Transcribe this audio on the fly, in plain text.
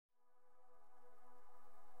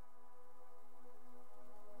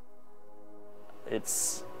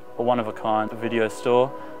It's a one-of-a-kind video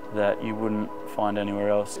store that you wouldn't find anywhere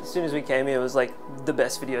else. As soon as we came here, it was like the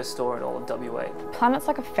best video store in all of WA. Planet's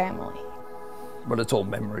like a family. But it's all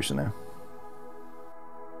memories now.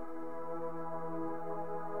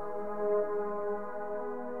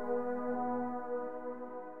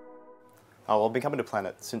 Oh, I've been coming to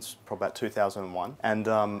Planet since probably about 2001,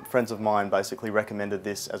 and friends of mine basically recommended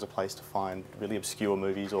this as a place to find really obscure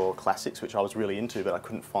movies or classics, which I was really into, but I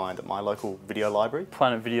couldn't find at my local video library.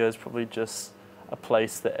 Planet Video is probably just a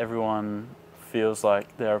place that everyone feels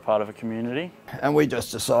like they're a part of a community. And we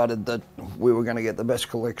just decided that we were going to get the best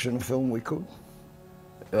collection of film we could,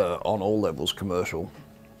 on all levels, commercial,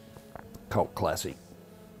 cult classic,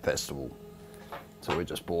 festival. So we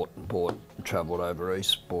just bought, travelled over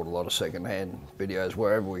east, bought a lot of second-hand videos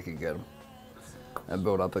wherever we could get them, and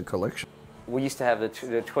built up a collection. We used to have the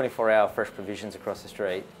 24-hour fresh provisions across the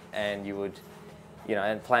street, and you would,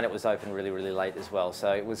 and Planet was open really, really late as well.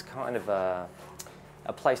 So it was kind of a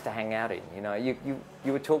place to hang out in. You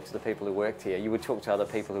would talk to the people who worked here. You would talk to other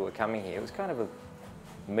people who were coming here. It was kind of a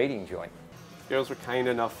meeting joint. Girls were kind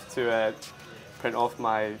enough to print off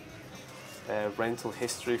my rental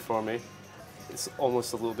history for me. It's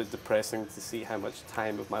almost a little bit depressing to see how much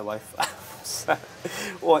time of my life I was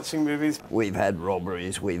watching movies. We've had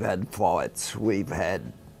robberies, we've had fights, we've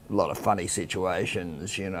had a lot of funny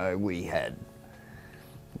situations,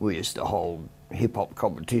 we used to hold hip-hop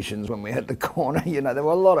competitions when we had the corner, there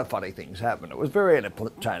were a lot of funny things happening. It was a very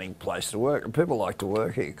entertaining place to work, and people liked to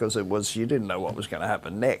work here because you didn't know what was going to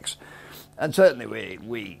happen next. And certainly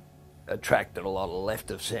we attracted a lot of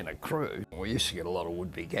left-of-centre crew. We used to get a lot of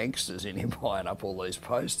would-be gangsters in here buying up all these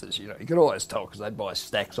posters. You could always tell because they'd buy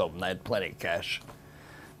stacks of them, they had plenty of cash.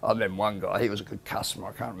 I remember one guy, he was a good customer,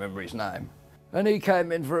 I can't remember his name. And he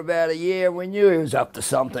came in for about a year. We knew he was up to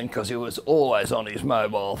something because he was always on his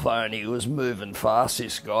mobile phone. He was moving fast,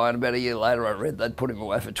 this guy, and about a year later I read they'd put him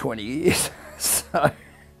away for 20 years. So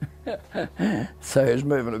he was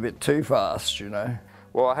moving a bit too fast,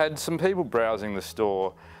 Well, I had some people browsing the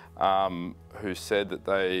store who said that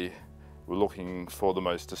they were looking for the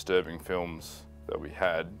most disturbing films that we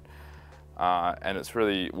had. And it's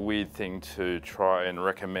really a weird thing to try and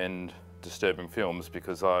recommend disturbing films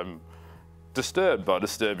because I'm disturbed by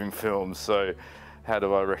disturbing films, so how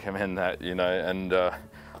do I recommend that, And I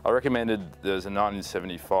recommended, there's a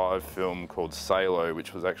 1975 film called Salo,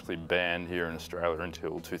 which was actually banned here in Australia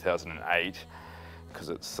until 2008. Because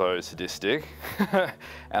it's so sadistic, and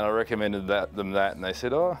I recommended them that, and they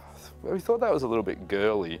said, oh, we thought that was a little bit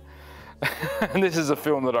girly. And this is a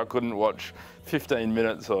film that I couldn't watch 15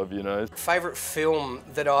 minutes of, Favourite film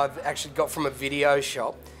that I've actually got from a video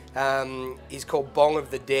shop is called Bong of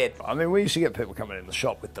the Dead. I mean, we used to get people coming in the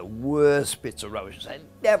shop with the worst bits of rubbish and saying,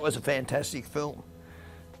 that was a fantastic film.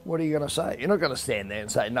 What are you going to say? You're not going to stand there and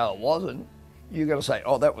say, no, it wasn't. You're going to say,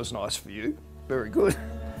 oh, that was nice for you. Very good.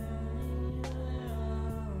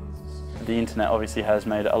 The internet obviously has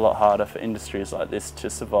made it a lot harder for industries like this to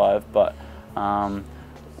survive, but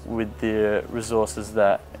with the resources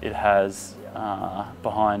that it has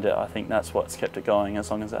behind it, I think that's what's kept it going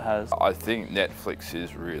as long as it has. I think Netflix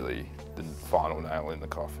is really the final nail in the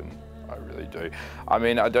coffin. I really do. I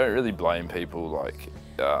mean, I don't really blame people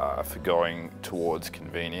for going towards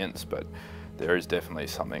convenience, but there is definitely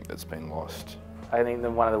something that's been lost. I think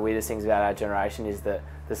that one of the weirdest things about our generation is that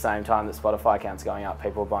the same time that Spotify count's going up,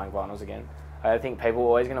 people are buying vinyls again. I think people are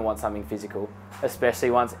always going to want something physical,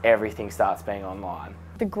 especially once everything starts being online.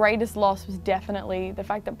 The greatest loss was definitely the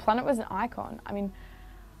fact that Planet was an icon. I mean,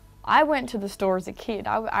 I went to the store as a kid.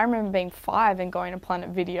 I remember being 5 and going to Planet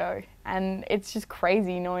Video, and it's just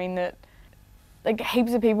crazy knowing that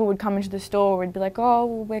heaps of people would come into the store, would be like, oh,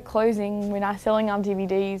 well, we're closing, we're not selling our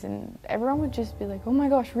DVDs, and everyone would just be like, oh my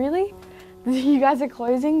gosh, really? You guys are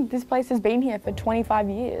closing? This place has been here for 25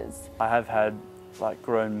 years. I have had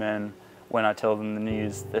grown men, when I tell them the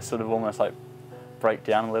news, they're sort of almost break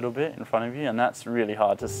down a little bit in front of you, and that's really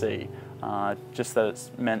hard to see, just that it's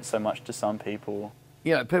meant so much to some people.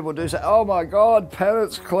 People do say, oh my God,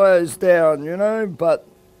 Planet's closed down, but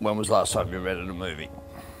when was the last time you rented a movie?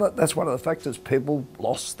 But that's one of the factors. People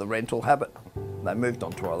lost the rental habit. They moved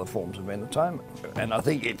on to other forms of entertainment. And I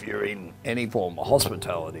think if you're in any form of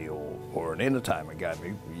hospitality or an entertainment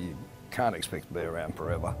game, you can't expect to be around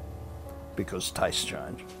forever because tastes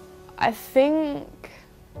change. I think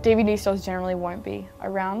DVD stores generally won't be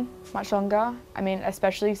around much longer. I mean,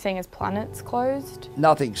 especially seeing as Planet's closed.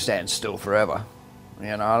 Nothing stands still forever.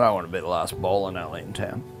 I don't want to be the last bowling alley in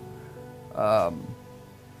town.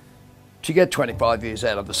 To get 25 years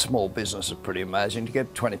out of a small business is pretty amazing. To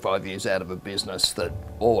get 25 years out of a business that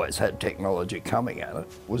always had technology coming at it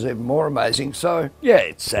was even more amazing. So yeah,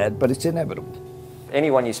 it's sad, but it's inevitable.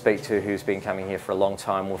 Anyone you speak to who's been coming here for a long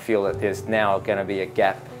time will feel that there's now going to be a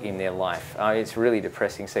gap in their life. It's really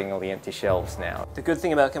depressing seeing all the empty shelves now. The good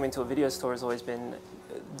thing about coming to a video store has always been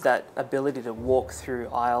that ability to walk through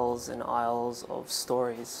aisles and aisles of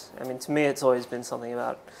stories. I mean, to me, it's always been something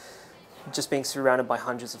about just being surrounded by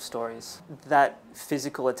hundreds of stories. That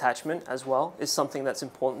physical attachment as well is something that's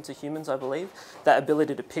important to humans, I believe. That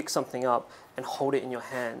ability to pick something up and hold it in your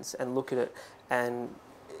hands and look at it, and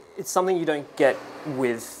it's something you don't get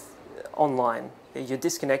with online. You're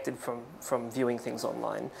disconnected from viewing things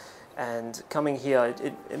online, and coming here,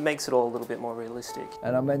 it makes it all a little bit more realistic.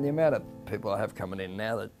 And I mean, the amount of people I have coming in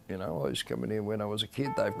now that, you know, I was coming in when I was a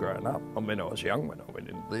kid, they've grown up. I mean, I was young when I went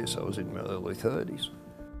into this. I was in my early 30s.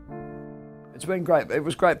 It's been great. It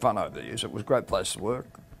was great fun over the years. It was a great place to work.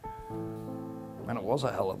 And it was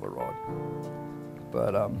a hell of a ride.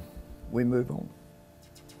 But we move on.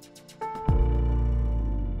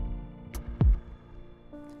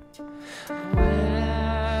 Where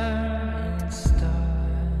it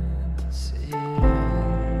starts, it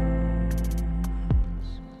ends.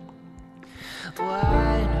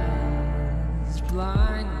 White as blind.